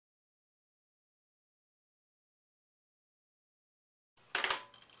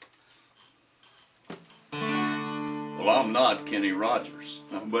Well, I'm not Kenny Rogers,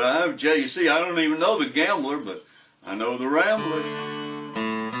 but I'm JC. I don't even know the Gambler, but I know the Rambler.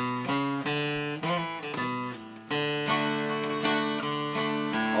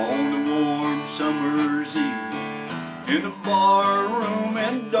 On a warm summer's evening in a bar room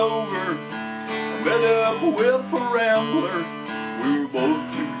in Dover, I met up with a Rambler. We were both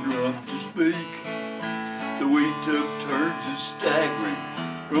too drunk to speak, so we took turns of staggering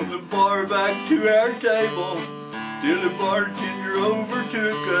from the bar back to our table, till the bartender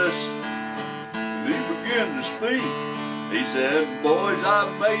overtook us and he began to speak. He said, "Boys,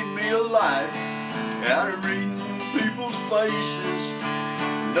 I've made me a life out of reading people's faces,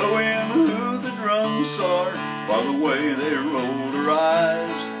 knowing who the drunks are by the way they roll their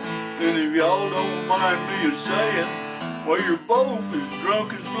eyes. And if y'all don't mind me saying, well, you're both as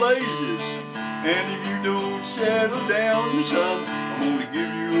drunk as blazes. And if you don't settle down some, I'm gonna give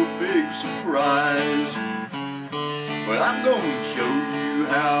you a big surprise. But I'm gonna show you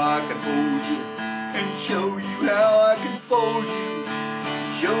how I can hold you, and show you how I can fold you,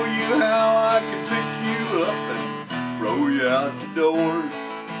 show you how I can pick you up and throw you out the door.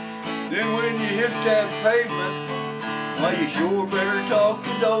 Then when you hit that pavement, well, you sure better talk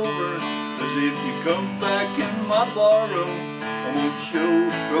it over, 'cause if you come back in my barroom, I won't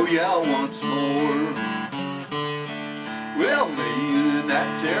throw you out once more." Well, me and that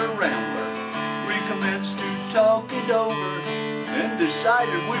there Rambler, we commenced to talk it over and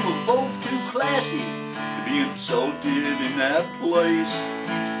decided we were both too classy to be insulted in that place.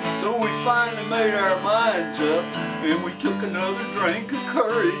 So we finally made our minds up and we took another drink of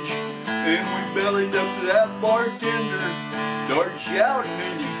courage, and we bellied up to that bartender, started shouting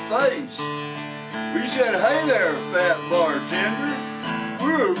in his face. We said, "Hey there, fat bartender,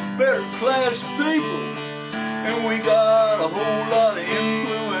 we're better class people, and we got a whole lot of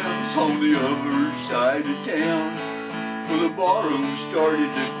influence on the other side of town." Well, the barroom started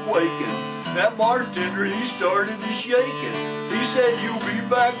to quaking. That bartender, he started to shaking. He said, "You'll be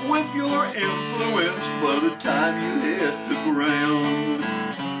back with your influence by the time you hit the ground."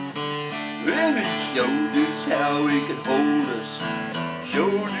 Then he showed us how he could hold us,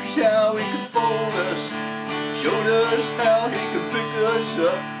 showed us how he could fold us, showed us how he could pick us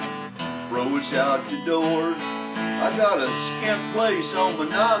up, throw us out the door. I got a skint place on my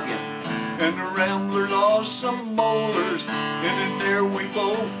noggin, and the Rambler lost some molars, and in there we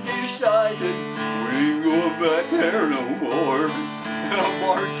both decided we ain't going back there no more. Now,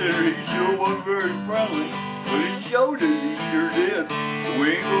 bartender, he sure wasn't very friendly, but he showed us he sure did. We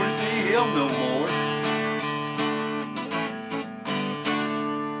ain't gonna see him no more.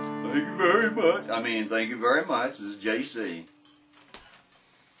 Thank you very much. Thank you very much. This is JC.